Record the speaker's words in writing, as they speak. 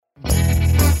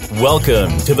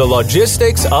Welcome to the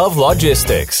Logistics of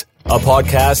Logistics, a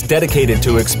podcast dedicated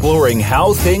to exploring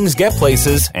how things get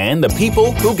places and the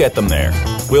people who get them there.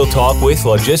 We'll talk with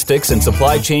logistics and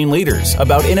supply chain leaders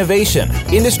about innovation,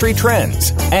 industry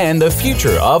trends, and the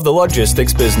future of the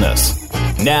logistics business.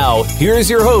 Now, here's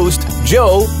your host,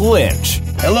 Joe Lynch.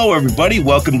 Hello, everybody.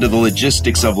 Welcome to the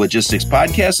Logistics of Logistics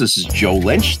podcast. This is Joe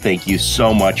Lynch. Thank you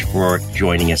so much for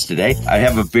joining us today. I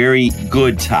have a very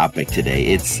good topic today.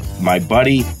 It's my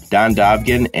buddy, Don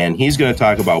Dovgin, and he's going to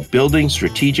talk about building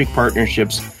strategic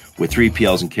partnerships with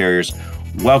 3PLs and carriers.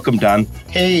 Welcome, Don.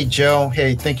 Hey, Joe.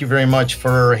 Hey, thank you very much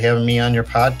for having me on your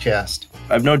podcast.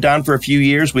 I've known Don for a few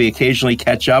years. We occasionally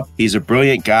catch up. He's a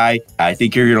brilliant guy. I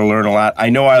think you're going to learn a lot. I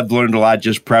know I've learned a lot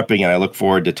just prepping, and I look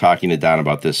forward to talking to Don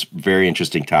about this very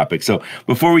interesting topic. So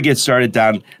before we get started,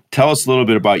 Don, tell us a little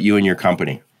bit about you and your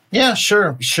company. Yeah,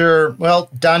 sure. Well,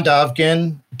 Don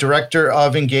Dovgin, Director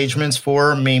of Engagements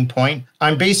for MainPoint.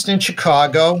 I'm based in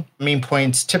Chicago.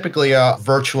 MainPoint's typically a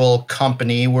virtual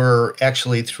company. We're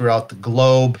actually throughout the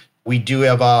globe. We do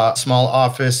have a small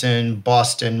office in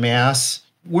Boston, Mass.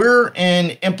 We're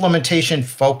an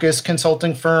implementation-focused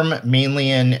consulting firm,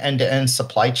 mainly in end-to-end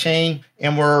supply chain,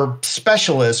 and we're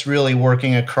specialists really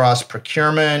working across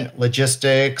procurement,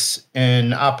 logistics,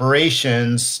 and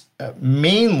operations,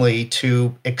 mainly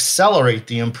to accelerate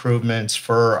the improvements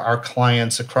for our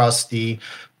clients across the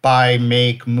buy,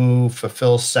 make, move,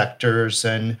 fulfill sectors.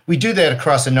 And we do that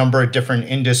across a number of different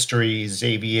industries: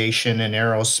 aviation and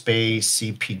aerospace,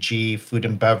 CPG, food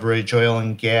and beverage, oil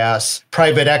and gas,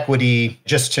 private equity,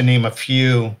 just to name a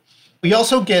few. We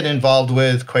also get involved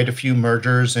with quite a few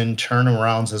mergers and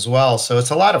turnarounds as well. So it's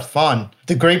a lot of fun.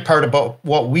 The great part about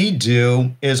what we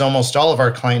do is almost all of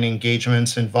our client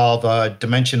engagements involve a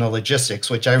dimension of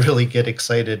logistics, which I really get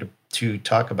excited to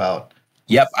talk about.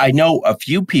 Yep, I know a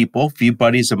few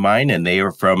buddies of mine, and they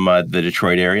are from the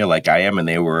Detroit area like I am, and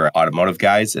they were automotive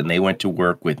guys, and they went to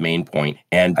work with MainPoint.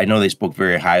 And I know they spoke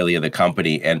very highly of the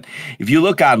company. And if you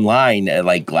look online at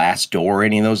like Glassdoor or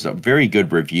any of those, very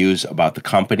good reviews about the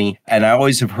company. And I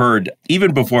always have heard,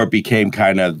 even before it became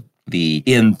kind of the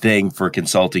in thing for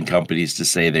consulting companies to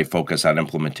say they focus on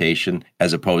implementation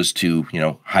as opposed to,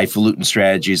 highfalutin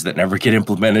strategies that never get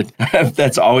implemented.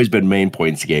 That's always been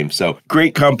MainPoint's game. So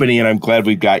great company, and I'm glad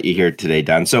we've got you here today,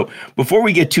 Don. So before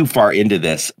we get too far into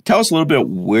this, tell us a little bit,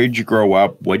 where'd you grow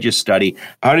up? What'd you study?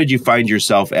 How did you find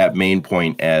yourself at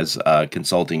MainPoint as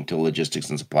consulting to logistics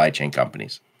and supply chain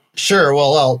companies? Sure.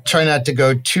 Well, I'll try not to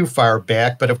go too far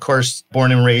back, but of course,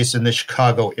 born and raised in the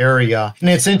Chicago area. And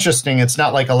it's interesting. It's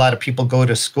not like a lot of people go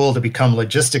to school to become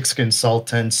logistics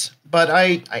consultants. But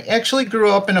I actually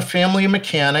grew up in a family of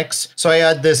mechanics. So I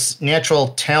had this natural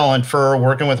talent for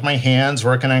working with my hands,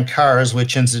 working on cars,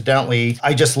 which incidentally,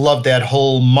 I just loved that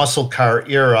whole muscle car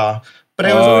era. But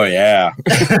yeah.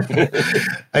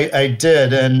 I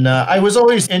did. And I was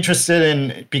always interested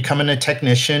in becoming a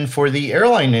technician for the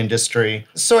airline industry.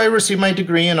 So I received my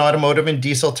degree in automotive and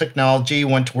diesel technology,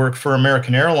 went to work for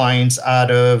American Airlines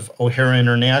out of O'Hare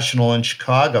International in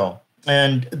Chicago.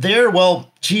 And there,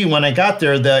 when I got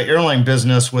there, the airline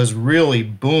business was really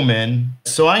booming.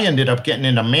 So I ended up getting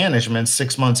into management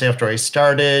 6 months after I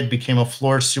started, became a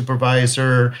floor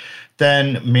supervisor,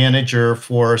 then manager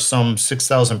for some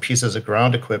 6,000 pieces of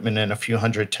ground equipment and a few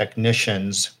hundred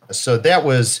technicians. So that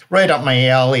was right up my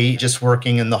alley, just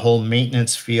working in the whole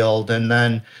maintenance field. And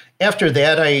then after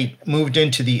that, I moved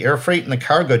into the air freight and the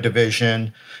cargo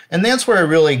division. And that's where I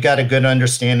really got a good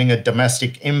understanding of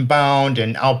domestic inbound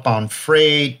and outbound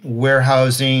freight,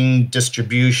 warehousing,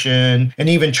 distribution, and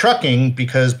even trucking,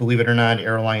 because believe it or not,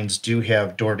 airlines do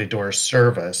have door-to-door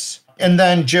service. And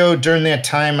then, Joe, during that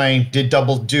time, I did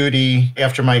double duty.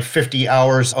 After my 50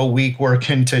 hours a week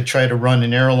working to try to run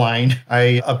an airline,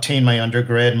 I obtained my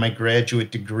undergrad and my graduate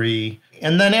degree.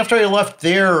 And then after I left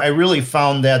there, I really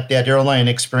found that airline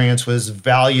experience was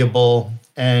valuable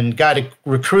and got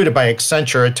recruited by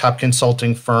Accenture, a top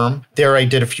consulting firm. There I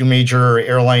did a few major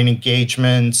airline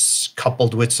engagements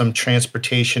coupled with some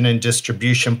transportation and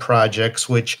distribution projects,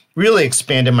 which really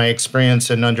expanded my experience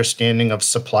and understanding of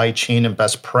supply chain and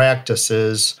best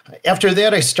practices. After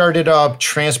that, I started up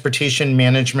Transportation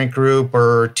Management Group,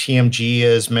 or TMG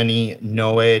as many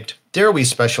know it. There we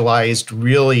specialized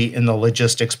really in the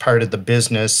logistics part of the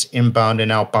business, inbound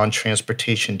and outbound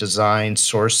transportation design,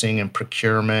 sourcing and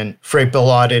procurement, freight bill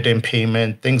audit and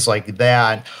payment, things like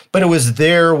that. But it was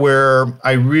there where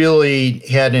I really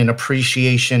had an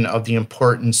appreciation of the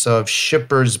importance of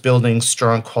shippers building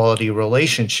strong quality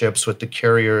relationships with the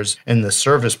carriers and the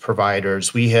service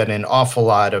providers. We had an awful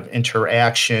lot of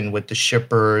interaction with the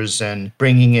shippers and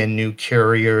bringing in new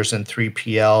carriers and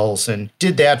 3PLs, and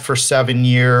did that for 7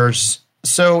 years.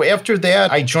 So after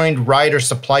that, I joined Ryder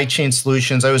Supply Chain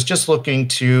Solutions. I was just looking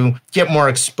to get more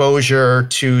exposure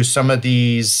to some of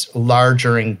these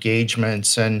larger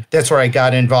engagements. And that's where I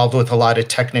got involved with a lot of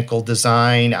technical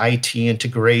design, IT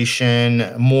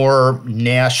integration, more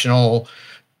national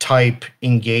type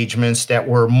engagements that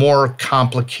were more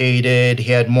complicated,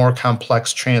 had more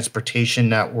complex transportation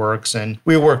networks. And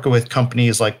we worked with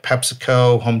companies like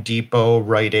PepsiCo, Home Depot,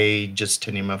 Rite Aid, just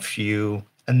to name a few.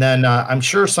 And then I'm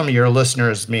sure some of your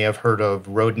listeners may have heard of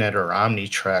RoadNet or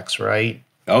Omnitrax, right?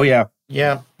 Oh, yeah.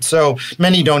 Yeah. So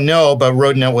many don't know, but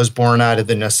RoadNet was born out of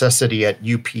the necessity at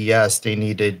UPS. They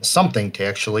needed something to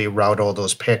actually route all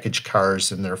those package cars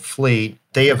in their fleet.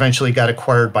 They eventually got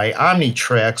acquired by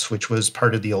Omnitrax, which was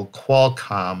part of the old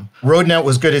Qualcomm. RoadNet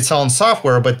was good at selling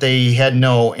software, but they had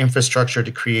no infrastructure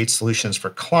to create solutions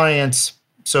for clients.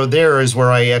 So there is where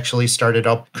I actually started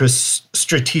up a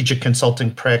strategic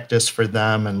consulting practice for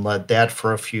them and led that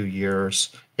for a few years.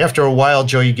 After a while,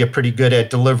 Joe, you get pretty good at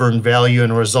delivering value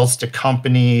and results to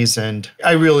companies. And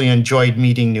I really enjoyed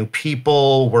meeting new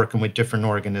people, working with different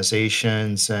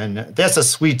organizations. And that's a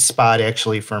sweet spot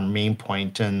actually for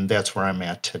MainPoint. And that's where I'm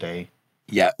at today.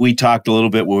 Yeah, we talked a little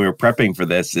bit when we were prepping for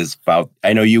this is about,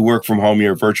 I know you work from home,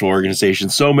 you're a virtual organization.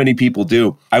 So many people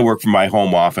do. I work from my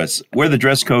home office where the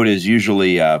dress code is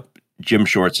usually gym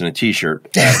shorts and a t-shirt.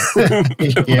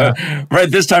 Yeah. Right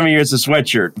this time of year, it's a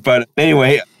sweatshirt. But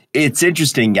anyway, it's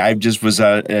interesting. I just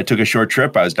took a short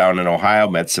trip. I was down in Ohio,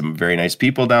 met some very nice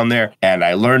people down there, and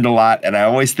I learned a lot. And I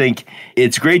always think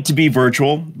it's great to be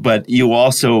virtual, but you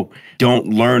also don't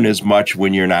learn as much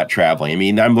when you're not traveling. I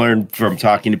mean, I'm learned from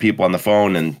talking to people on the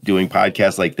phone and doing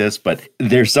podcasts like this, but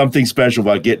there's something special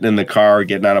about getting in the car,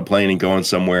 getting on a plane and going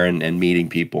somewhere and meeting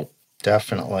people.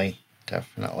 Definitely.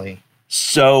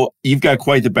 So you've got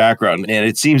quite the background, and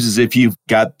it seems as if you've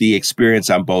got the experience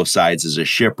on both sides as a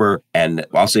shipper, and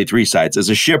I'll say three sides, as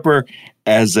a shipper,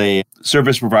 as a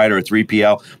service provider, a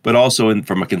 3PL, but also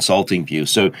from a consulting view.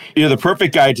 So you're the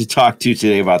perfect guy to talk to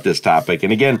today about this topic.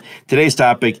 And again, today's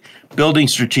topic, building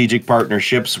strategic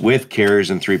partnerships with carriers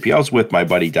and 3PLs with my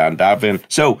buddy Don Dovgin.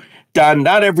 So Don,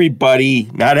 not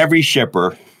every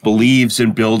shipper believes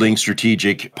in building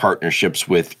strategic partnerships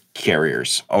with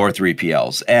carriers or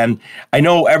 3PLs. And I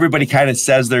know everybody kind of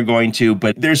says they're going to,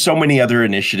 but there's so many other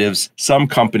initiatives. Some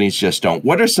companies just don't.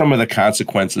 What are some of the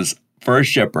consequences for a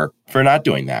shipper for not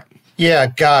doing that? Yeah,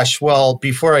 gosh. Well,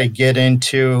 before I get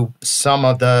into some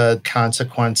of the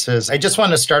consequences, I just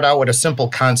want to start out with a simple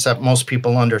concept most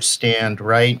people understand,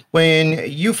 right? When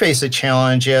you face a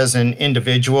challenge as an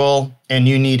individual and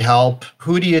you need help,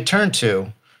 who do you turn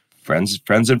to?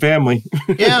 Friends and family.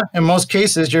 Yeah, in most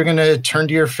cases, you're going to turn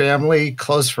to your family,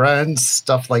 close friends,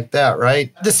 stuff like that,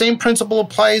 right? The same principle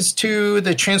applies to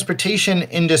the transportation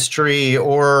industry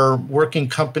or working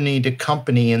company to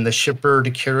company in the shipper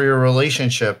to carrier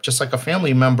relationship. Just like a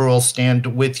family member will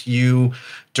stand with you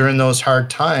during those hard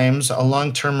times, a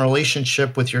long-term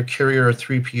relationship with your carrier or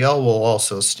 3PL will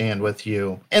also stand with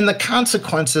you. And the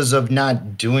consequences of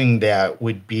not doing that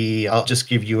would be, I'll just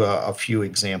give you a few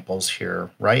examples here,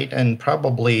 right? And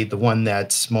probably the one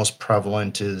that's most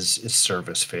prevalent is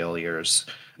service failures.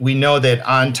 We know that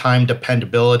on-time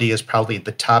dependability is probably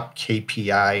the top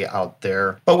KPI out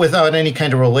there. But without any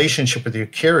kind of relationship with your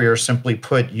carrier, simply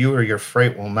put, you or your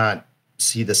freight will not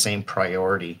see the same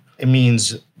priority. It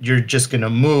means you're just going to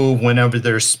move whenever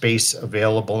there's space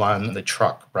available on the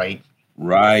truck, right?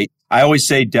 Right. I always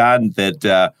say, Don,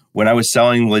 that when I was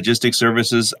selling logistics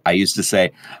services, I used to say,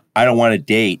 I don't want to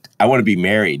date. I want to be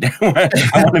married.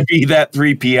 I want to be that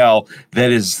 3PL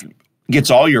that gets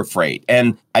all your freight.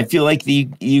 And I feel like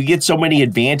you get so many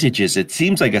advantages. It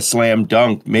seems like a slam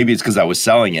dunk. Maybe it's because I was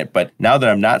selling it. But now that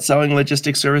I'm not selling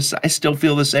logistics services, I still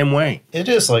feel the same way. It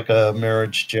is like a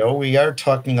marriage, Joe. We are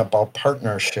talking about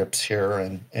partnerships here.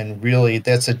 And really,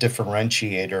 that's a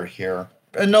differentiator here.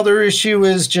 Another issue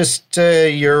is just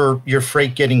your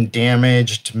freight getting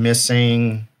damaged,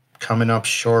 missing, coming up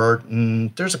short.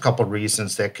 And there's a couple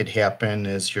reasons that could happen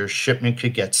is your shipment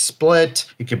could get split.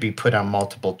 It could be put on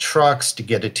multiple trucks to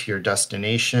get it to your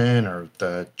destination, or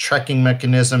the tracking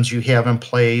mechanisms you have in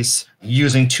place.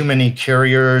 Using too many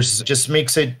carriers just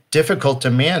makes it difficult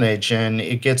to manage, and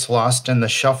it gets lost in the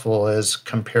shuffle as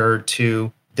compared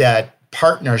to that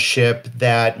partnership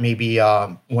that maybe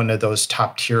one of those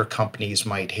top tier companies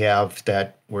might have,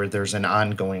 that where there's an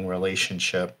ongoing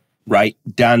relationship. Right.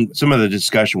 Don, some of the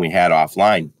discussion we had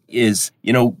offline is,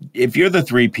 if you're the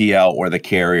 3PL or the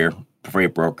carrier,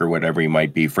 freight broker, whatever you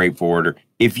might be, freight forwarder,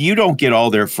 if you don't get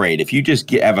all their freight, if you just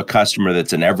have a customer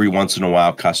that's an every once in a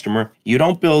while customer, you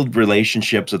don't build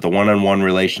relationships at the one-on-one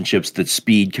relationships that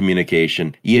speed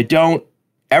communication. You don't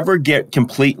ever get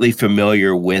completely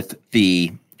familiar with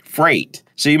the freight.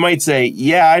 So you might say,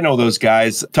 yeah, I know those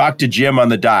guys. Talk to Jim on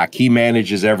the dock. He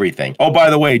manages everything. Oh, by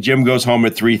the way, Jim goes home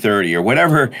at 3:30 or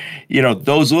whatever.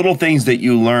 Those little things that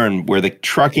you learn where the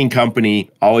trucking company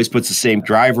always puts the same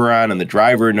driver on and the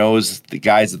driver knows the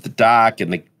guys at the dock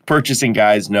and the purchasing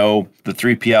guys know the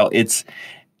 3PL.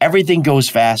 Everything goes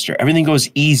faster. Everything goes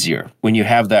easier when you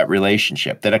have that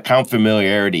relationship. That account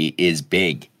familiarity is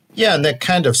big. Yeah, and that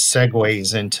kind of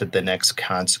segues into the next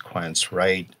consequence,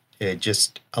 right?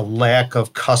 Just a lack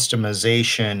of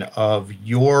customization of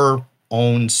your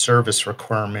own service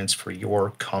requirements for your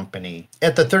company.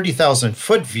 At the 30,000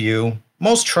 foot view,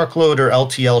 most truckload or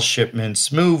LTL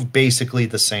shipments move basically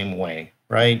the same way,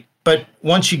 right? But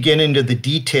once you get into the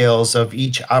details of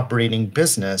each operating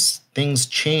business, things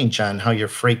change on how your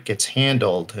freight gets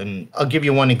handled. And I'll give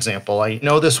you one example. I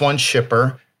know this one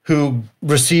shipper who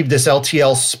received this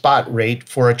LTL spot rate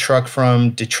for a truck from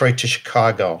Detroit to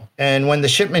Chicago. And when the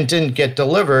shipment didn't get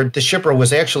delivered, the shipper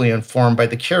was actually informed by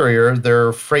the carrier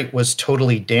their freight was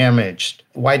totally damaged.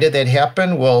 Why did that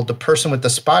happen? Well, the person with the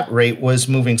spot rate was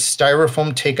moving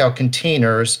styrofoam takeout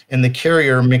containers, and the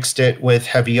carrier mixed it with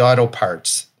heavy auto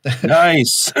parts.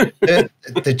 Nice.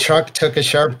 The truck took a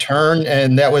sharp turn,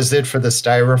 and that was it for the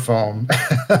styrofoam.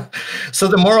 So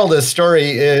the moral of the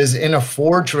story is, in a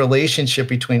forged relationship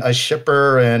between a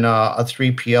shipper and a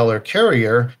 3PL or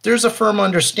carrier, there's a firm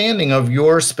understanding of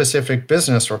your specific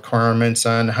business requirements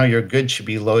on how your goods should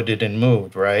be loaded and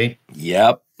moved, right?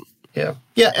 Yep.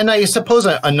 Yeah, and I suppose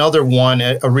another one,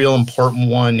 a real important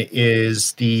one,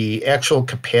 is the actual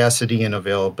capacity and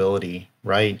availability,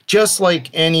 right? Just like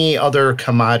any other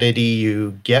commodity,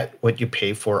 you get what you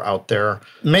pay for out there.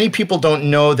 Many people don't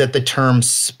know that the term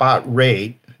spot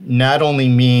rate not only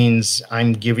means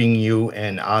I'm giving you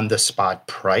an on-the-spot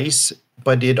price,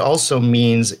 but it also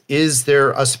means, is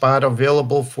there a spot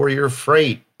available for your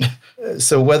freight?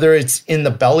 So whether it's in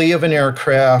the belly of an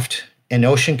aircraft, an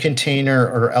ocean container,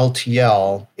 or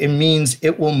LTL, it means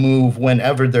it will move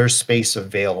whenever there's space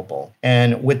available.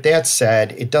 And with that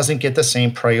said, it doesn't get the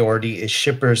same priority as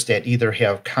shippers that either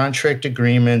have contract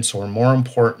agreements or, more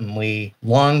importantly,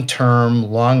 long-term,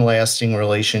 long-lasting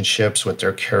relationships with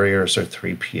their carriers or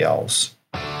 3PLs.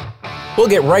 We'll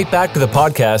get right back to the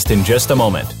podcast in just a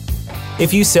moment.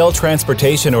 If you sell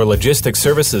transportation or logistics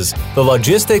services, the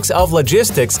Logistics of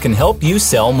Logistics can help you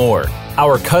sell more.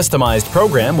 Our customized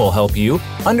program will help you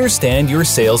understand your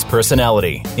sales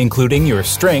personality, including your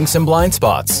strengths and blind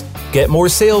spots, get more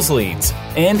sales leads,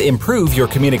 and improve your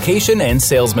communication and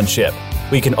salesmanship.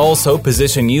 We can also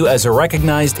position you as a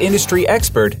recognized industry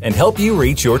expert and help you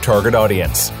reach your target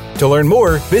audience. To learn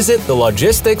more, visit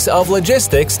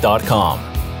thelogisticsoflogistics.com.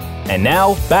 And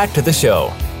now, back to the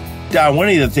show. Don, one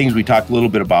of the things we talked a little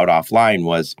bit about offline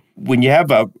was when you have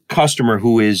a customer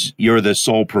you're the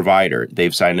sole provider,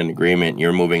 they've signed an agreement,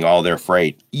 you're moving all their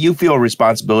freight, you feel a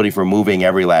responsibility for moving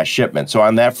every last shipment. So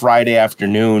on that Friday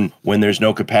afternoon when there's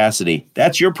no capacity,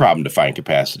 that's your problem to find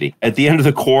capacity. At the end of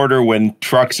the quarter when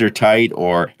trucks are tight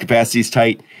or capacity's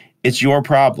tight, it's your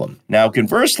problem. Now,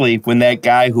 conversely, when that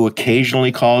guy who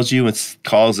occasionally calls you and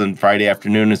calls on Friday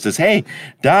afternoon and says, "Hey,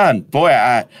 Don,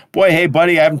 hey,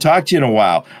 buddy, I haven't talked to you in a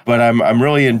while, but I'm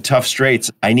really in tough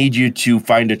straits. I need you to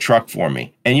find a truck for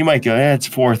me." And you might go, "It's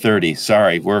 4:30.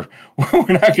 Sorry, we're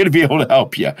not going to be able to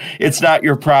help you." It's not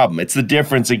your problem. It's the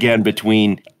difference again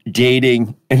between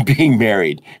dating and being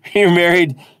married. You're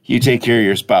married, you take care of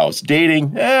your spouse.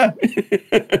 Dating, maybe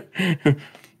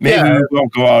you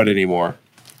won't go out anymore.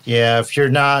 Yeah, if you're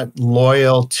not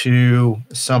loyal to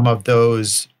some of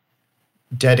those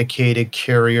dedicated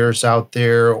carriers out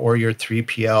there or your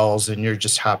 3PLs and you're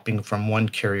just hopping from one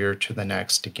carrier to the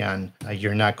next again,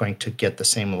 you're not going to get the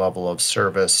same level of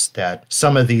service that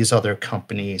some of these other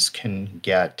companies can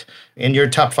get. In your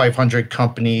top 500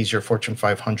 companies, your Fortune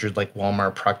 500 like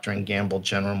Walmart, Procter & Gamble,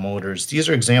 General Motors, these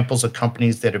are examples of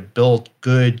companies that have built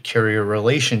good carrier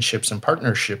relationships and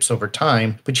partnerships over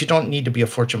time, but you don't need to be a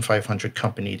Fortune 500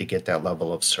 company to get that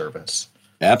level of service.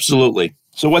 Absolutely.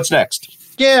 So what's next?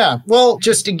 Yeah, well,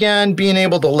 just again, being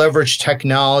able to leverage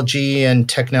technology and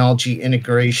technology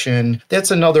integration,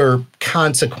 that's another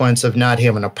consequence of not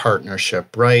having a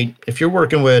partnership, right? If you're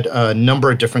working with a number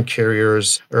of different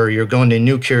carriers or you're going to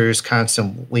new carriers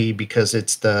constantly because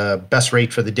it's the best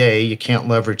rate for the day, you can't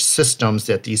leverage systems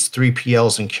that these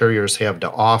 3PLs and carriers have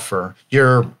to offer.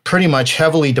 You're pretty much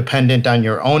heavily dependent on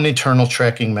your own internal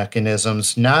tracking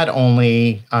mechanisms, not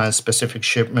only on specific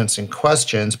shipments and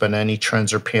questions, but any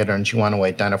trends or patterns you want to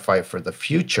identify for the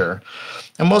future.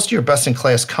 And most of your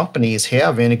best-in-class companies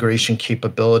have integration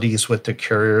capabilities with the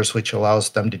carriers, which allows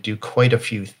them to do quite a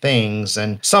few things.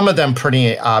 And some of them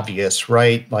pretty obvious,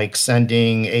 right? Like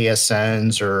sending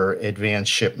ASNs or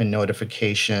advanced shipment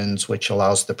notifications, which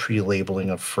allows the pre-labeling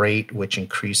of freight, which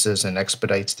increases and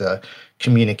expedites the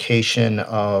communication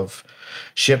of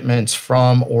shipments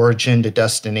from origin to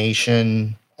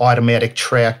destination. Automatic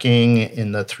tracking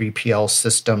in the 3PL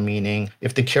system, meaning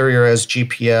if the carrier has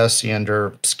GPS and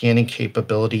or scanning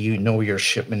capability, you know where your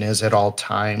shipment is at all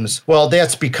times. Well,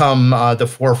 that's become the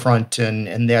forefront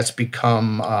and that's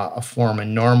become a form of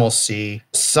normalcy.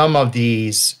 Some of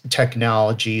these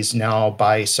technologies now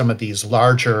by some of these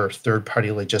larger third-party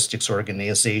logistics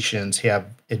organizations have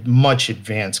much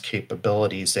advanced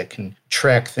capabilities that can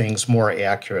track things more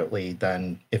accurately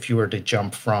than if you were to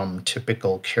jump from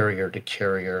typical carrier to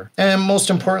carrier. And most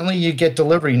importantly, you get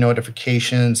delivery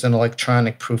notifications and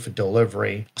electronic proof of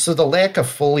delivery. So the lack of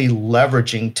fully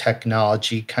leveraging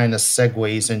technology kind of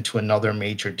segues into another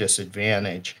major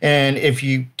disadvantage. And if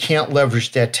you can't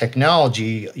leverage that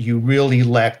technology, you really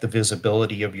lack the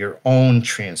visibility of your own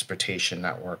transportation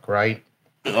network, right?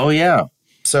 Oh, yeah.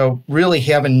 So really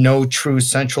having no true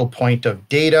central point of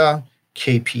data,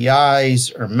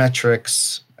 KPIs or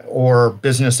metrics or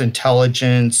business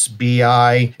intelligence,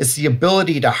 BI, it's the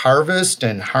ability to harvest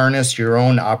and harness your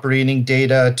own operating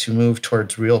data to move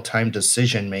towards real-time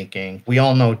decision making. We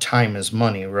all know time is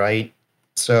money, right?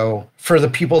 So for the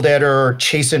people that are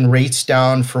chasing rates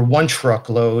down for one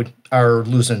truckload are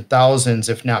losing thousands,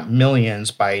 if not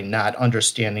millions, by not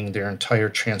understanding their entire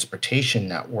transportation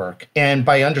network. And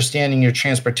by understanding your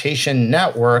transportation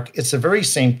network, it's the very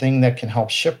same thing that can help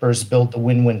shippers build the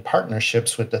win-win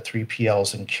partnerships with the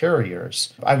 3PLs and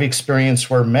carriers. I've experienced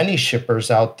where many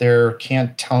shippers out there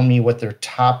can't tell me what their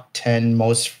top 10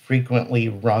 most frequently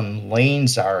run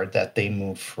lanes are that they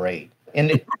move freight.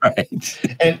 And Right.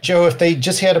 And Joe, if they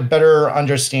just had a better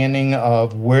understanding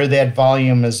of where that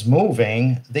volume is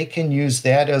moving, they can use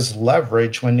that as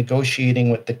leverage when negotiating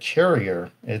with the carrier.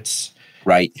 It's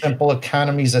Right. simple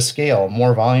economies of scale.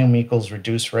 More volume equals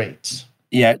reduced rates.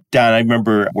 Yeah, Don, I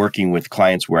remember working with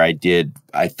clients where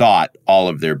I thought all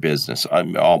of their business,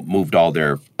 moved all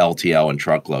their LTL and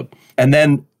truckload. And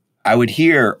then I would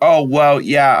hear, oh, well,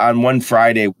 yeah, on one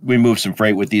Friday, we moved some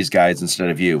freight with these guys instead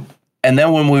of you. And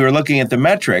then when we were looking at the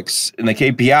metrics and the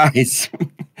KPIs,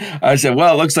 I said,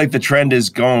 well, it looks like the trend is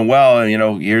going well.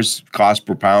 And, here's cost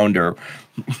per pound or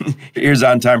here's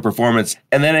on-time performance.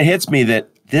 And then it hits me that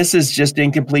this is just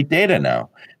incomplete data now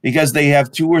because they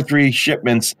have 2 or 3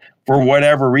 shipments for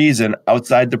whatever reason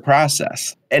outside the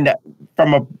process. And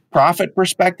from a profit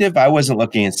perspective, I wasn't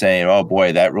looking and saying, oh,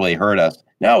 boy, that really hurt us.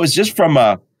 No, it was just from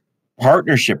a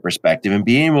partnership perspective and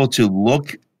being able to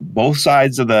look both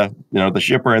sides of the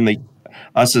shipper and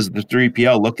us as the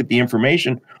 3PL look at the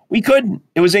information. We couldn't.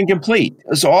 It was incomplete.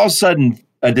 So all of a sudden,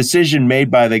 a decision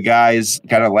made by the guys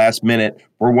kind of last minute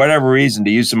for whatever reason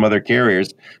to use some other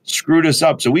carriers screwed us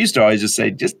up. So we used to always just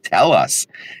say, just tell us.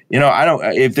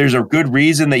 If there's a good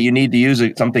reason that you need to use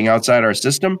something outside our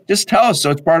system, just tell us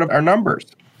so it's part of our numbers.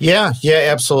 Yeah,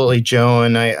 absolutely, Joe.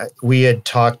 And we had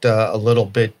talked a little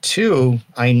bit too.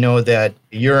 I know that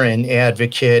you're an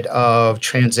advocate of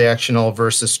transactional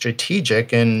versus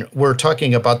strategic, and we're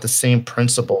talking about the same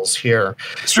principles here.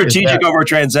 Strategic over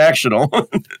transactional.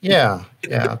 Yeah.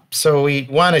 So we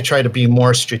want to try to be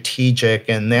more strategic,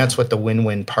 and that's what the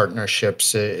win-win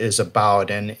partnerships is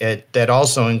about. And that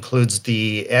also includes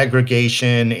the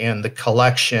aggregation and the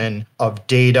collection of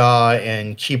data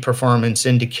and key performance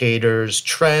indicators,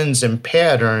 trends, and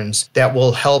patterns that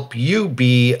will help you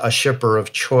be a shipper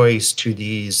of choice to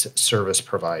these service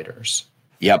providers.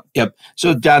 Yep.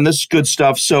 So, Don, this is good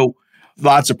stuff. So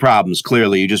lots of problems.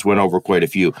 Clearly, you just went over quite a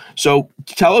few. So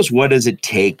tell us, what does it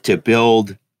take to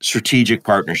build strategic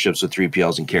partnerships with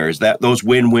 3PLs and carriers, those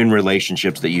win-win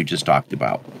relationships that you just talked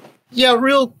about? Yeah,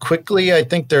 real quickly, I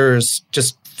think there's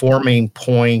just 4 main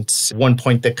points. One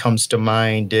point that comes to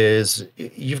mind is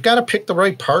you've got to pick the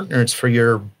right partners for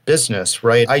your business,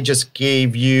 right? I just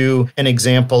gave you an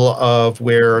example of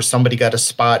where somebody got a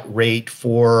spot rate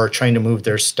for trying to move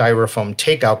their styrofoam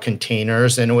takeout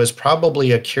containers, and it was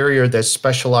probably a carrier that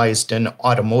specialized in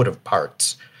automotive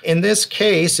parts. In this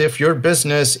case, if your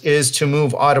business is to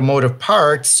move automotive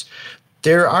parts,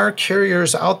 there are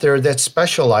carriers out there that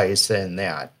specialize in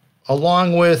that,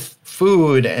 along with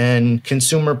food and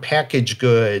consumer packaged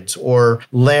goods or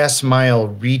last mile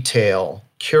retail.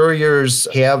 Carriers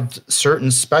have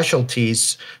certain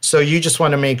specialties, so you just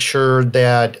want to make sure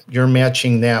that you're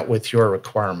matching that with your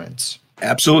requirements.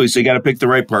 Absolutely. So you got to pick the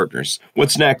right partners.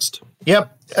 What's next?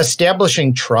 Yep.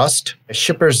 Establishing trust.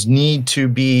 Shippers need to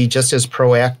be just as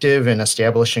proactive in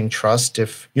establishing trust.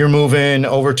 If you're moving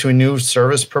over to a new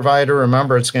service provider,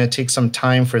 remember it's going to take some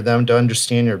time for them to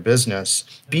understand your business.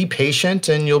 Be patient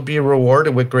and you'll be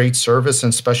rewarded with great service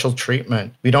and special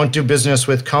treatment. We don't do business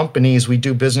with companies, we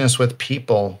do business with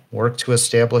people. Work to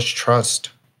establish trust.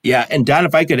 Yeah. And Don,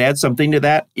 if I could add something to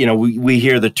that, we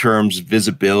hear the terms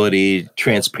visibility,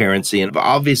 transparency, and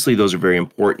obviously those are very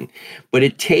important. But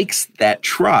it takes that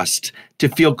trust to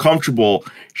feel comfortable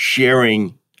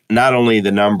sharing not only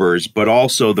the numbers, but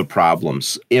also the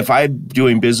problems. If I'm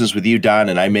doing business with you, Don,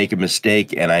 and I make a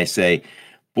mistake and I say,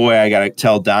 boy, I got to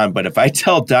tell Don, but if I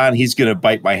tell Don, he's going to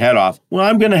bite my head off. Well,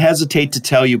 I'm going to hesitate to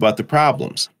tell you about the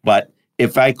problems. But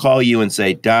if I call you and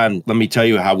say, Don, let me tell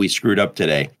you how we screwed up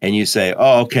today, and you say,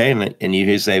 oh, okay, and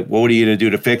you say, well, what are you going to do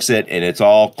to fix it? And it's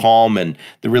all calm and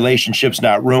the relationship's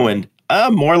not ruined,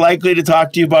 I'm more likely to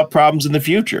talk to you about problems in the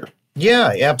future.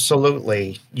 Yeah,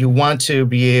 absolutely. You want to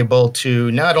be able to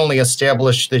not only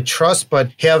establish the trust, but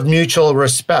have mutual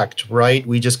respect, right?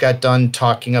 We just got done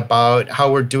talking about how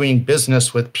we're doing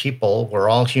business with people. We're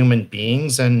all human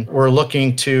beings, and we're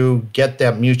looking to get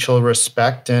that mutual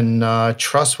respect and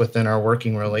trust within our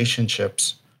working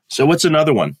relationships. So what's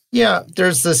another one? Yeah,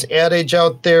 there's this adage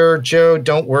out there, Joe,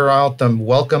 don't wear out the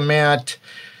welcome mat.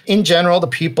 In general, the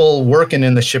people working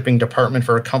in the shipping department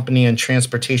for a company and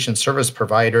transportation service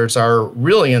providers are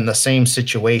really in the same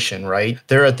situation, right?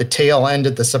 They're at the tail end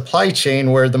of the supply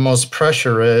chain where the most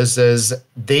pressure is, as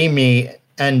they may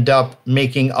end up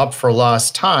making up for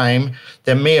lost time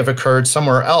that may have occurred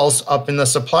somewhere else up in the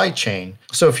supply chain.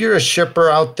 So if you're a shipper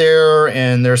out there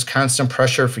and there's constant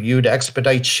pressure for you to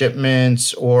expedite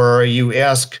shipments, or you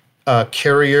ask a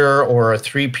carrier or a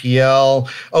 3PL,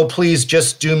 oh, please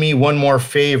just do me one more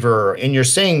favor. And you're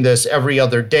saying this every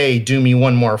other day, do me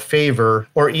one more favor,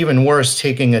 or even worse,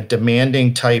 taking a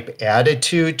demanding type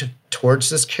attitude towards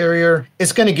this carrier,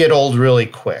 it's going to get old really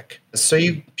quick. So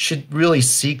you should really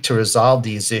seek to resolve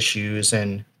these issues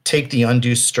and take the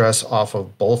undue stress off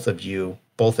of both of you,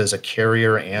 both as a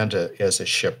carrier and as a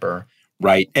shipper.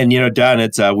 Right. And, Don,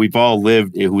 it's we've all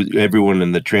lived, everyone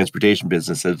in the transportation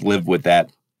business has lived with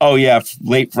that. Oh, yeah,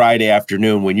 late Friday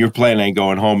afternoon when you're planning on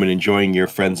going home and enjoying your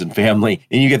friends and family,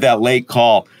 and you get that late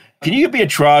call. Can you get me a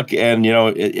truck? And,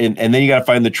 and then you got to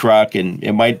find the truck, and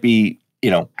it might be,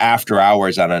 after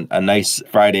hours on a nice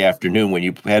Friday afternoon when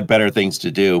you had better things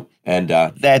to do. And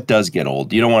that does get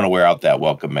old. You don't want to wear out that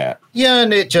welcome mat. Yeah,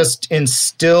 and it just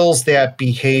instills that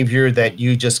behavior that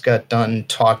you just got done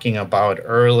talking about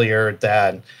earlier,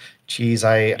 that geez,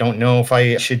 I don't know if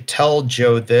I should tell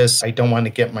Joe this. I don't want to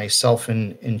get myself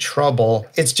in trouble.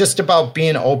 It's just about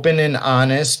being open and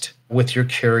honest with your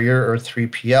carrier or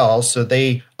 3PL so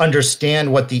they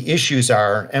understand what the issues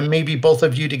are, and maybe both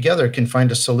of you together can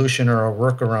find a solution or a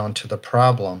workaround to the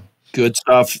problem. Good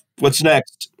stuff. What's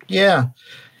next? Yeah,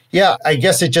 I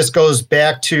guess it just goes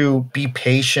back to be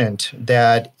patient,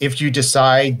 that if you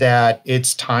decide that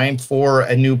it's time for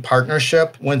a new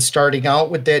partnership when starting out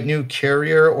with that new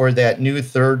carrier or that new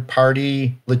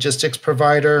third-party logistics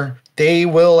provider, they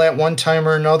will at one time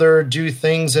or another do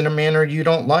things in a manner you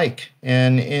don't like.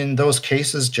 And in those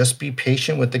cases, just be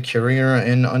patient with the carrier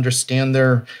and understand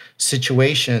their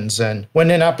situations. And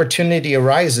when an opportunity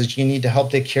arises, you need to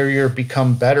help the carrier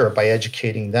become better by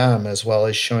educating them, as well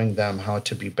as showing them how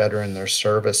to be better in their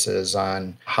services,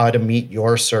 on how to meet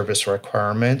your service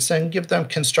requirements, and give them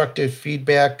constructive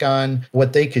feedback on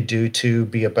what they could do to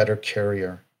be a better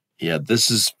carrier. Yeah, this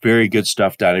is very good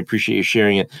stuff, Don. I appreciate you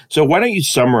sharing it. So why don't you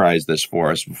summarize this for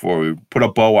us before we put a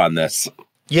bow on this?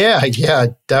 Yeah,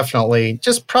 definitely.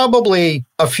 Just probably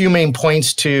a few main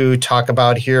points to talk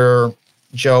about here,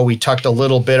 Joe. We talked a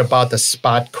little bit about the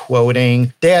spot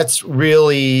quoting. That's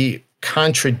really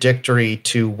contradictory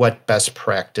to what best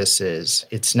practice is.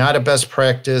 It's not a best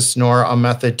practice nor a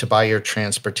method to buy your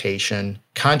transportation.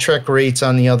 Contract rates,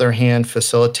 on the other hand,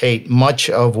 facilitate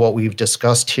much of what we've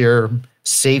discussed here: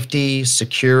 safety,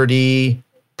 security,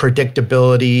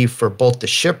 predictability for both the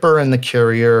shipper and the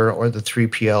carrier or the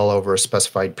 3PL over a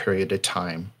specified period of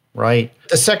time, right?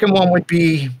 The second one would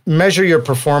be measure your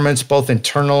performance both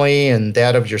internally and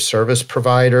that of your service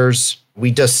providers. We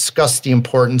discussed the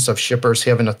importance of shippers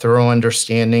having a thorough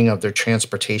understanding of their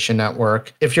transportation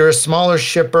network. If you're a smaller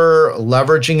shipper,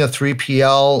 leveraging a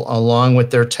 3PL along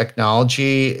with their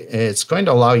technology, it's going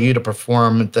to allow you to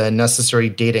perform the necessary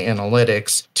data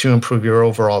analytics to improve your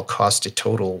overall cost to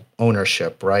total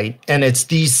ownership, right? And it's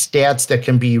these stats that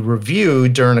can be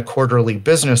reviewed during a quarterly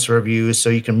business review so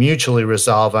you can mutually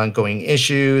resolve ongoing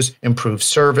issues, improve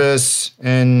service,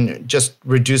 and just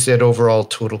reduce that overall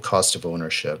total cost of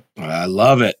ownership. I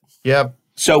love it. Yep.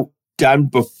 So, Don,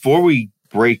 before we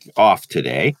break off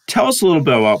today, tell us a little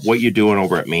bit about what you're doing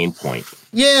over at Main Point.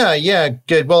 Yeah,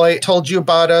 good. Well, I told you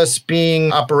about us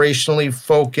being operationally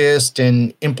focused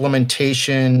and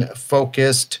implementation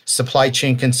focused supply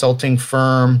chain consulting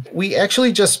firm. We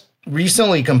actually just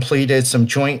recently completed some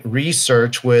joint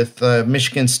research with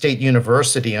Michigan State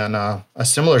University on a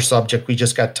similar subject we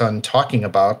just got done talking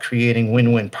about, creating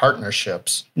win-win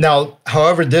partnerships. Now,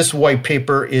 however, this white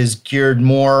paper is geared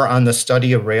more on the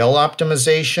study of rail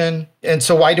optimization. And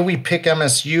so why do we pick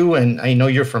MSU? And I know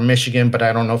you're from Michigan, but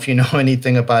I don't know if you know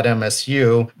anything about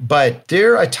MSU, but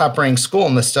they're a top-ranked school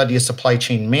in the study of supply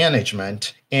chain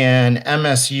management. And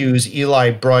MSU's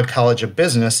Eli Broad College of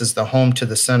Business is the home to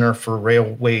the Center for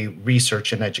Railway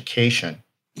Research and Education.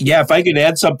 Yeah, if I could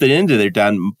add something into there,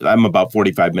 Don, I'm about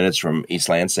 45 minutes from East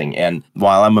Lansing. And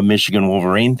while I'm a Michigan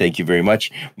Wolverine, thank you very much,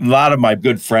 a lot of my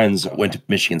good friends went to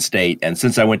Michigan State. And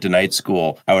since I went to night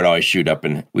school, I would always shoot up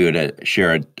and we would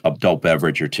share an adult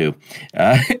beverage or two.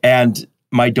 And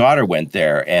my daughter went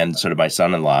there, and so did my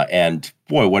son-in-law. And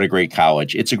boy, what a great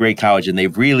college. It's a great college, and they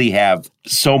really have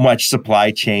so much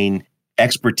supply chain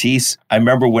expertise. I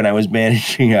remember when I was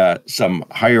managing some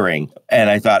hiring, and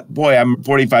I thought, boy, I'm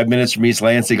 45 minutes from East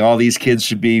Lansing. All these kids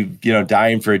should be,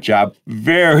 dying for a job.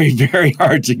 Very, very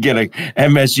hard to get an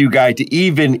MSU guy to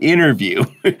even interview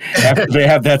after they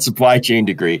have that supply chain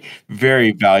degree.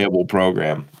 Very valuable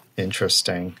program.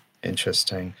 Interesting.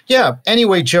 Yeah.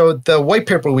 Anyway, Joe, the white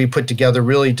paper we put together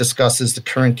really discusses the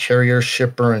current carrier,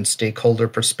 shipper, and stakeholder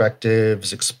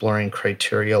perspectives, exploring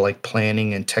criteria like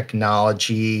planning and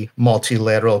technology,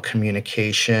 multilateral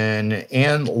communication,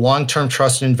 and long-term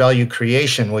trust and value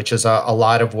creation, which is a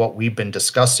lot of what we've been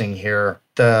discussing here.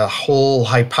 The whole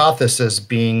hypothesis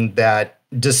being that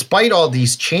despite all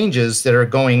these changes that are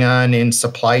going on in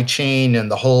supply chain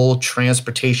and the whole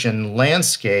transportation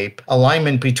landscape,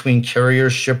 alignment between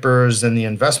carriers, shippers, and the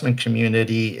investment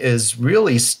community is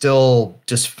really still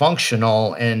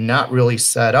dysfunctional and not really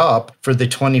set up for the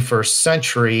 21st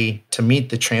century to meet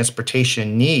the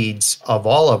transportation needs of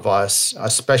all of us,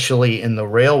 especially in the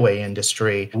railway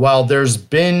industry. While there's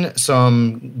been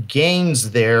some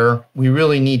gains there, we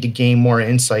really need to gain more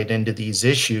insight into these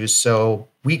issues. So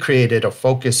we created a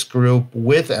focus group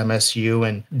with MSU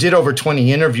and did over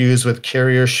 20 interviews with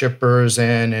carrier, shippers,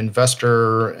 and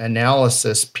investor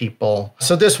analysis people.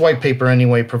 So this white paper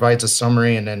anyway provides a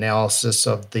summary and analysis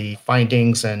of the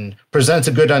findings and presents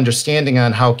a good understanding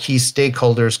on how key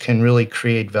stakeholders can really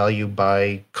create value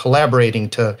by collaborating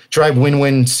to drive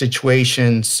win-win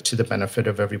situations to the benefit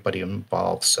of everybody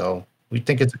involved. So we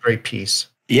think it's a great piece.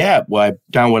 Yeah, well,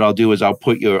 Don, what I'll do is I'll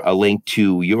put a link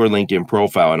to your LinkedIn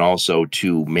profile and also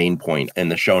to Main Point in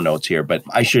the show notes here. But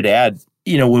I should add,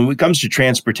 when it comes to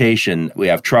transportation, we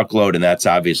have truckload, and that's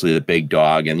obviously the big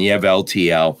dog. And you have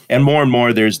LTL. And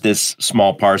more, there's this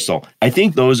small parcel. I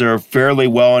think those are fairly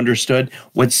well understood.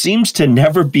 What seems to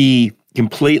never be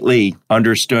completely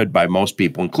understood by most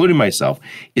people, including myself,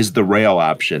 is the rail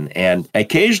option. And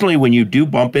occasionally when you do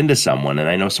bump into someone, and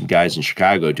I know some guys in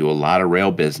Chicago do a lot of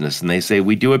rail business, and they say,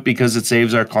 we do it because it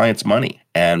saves our clients money.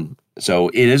 And so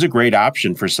it is a great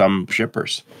option for some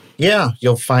shippers. Yeah,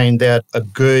 you'll find that a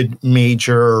good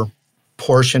major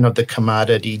portion of the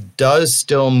commodity does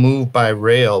still move by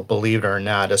rail, believe it or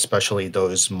not, especially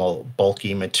those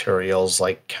bulky materials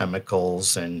like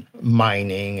chemicals and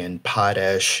mining and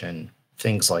potash and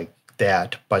things like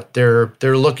that. But they're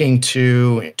looking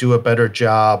to do a better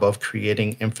job of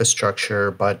creating infrastructure,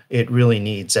 but it really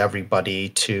needs everybody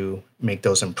to make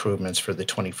those improvements for the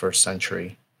 21st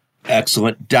century.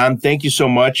 Excellent. Don, thank you so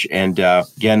much. And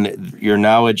again, your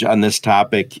knowledge on this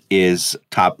topic is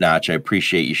top-notch. I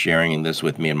appreciate you sharing this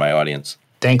with me and my audience.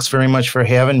 Thanks very much for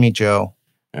having me, Joe.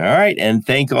 All right. And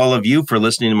thank all of you for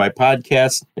listening to my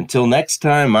podcast. Until next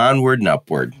time, onward and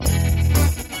upward.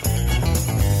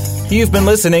 You've been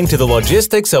listening to the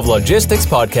Logistics of Logistics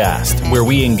podcast, where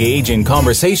we engage in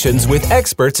conversations with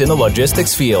experts in the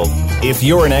logistics field. If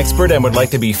you're an expert and would like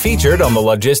to be featured on the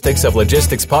Logistics of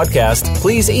Logistics podcast,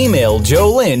 please email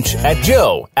Joe Lynch at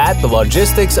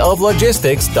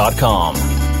joe@thelogisticsoflogistics.com.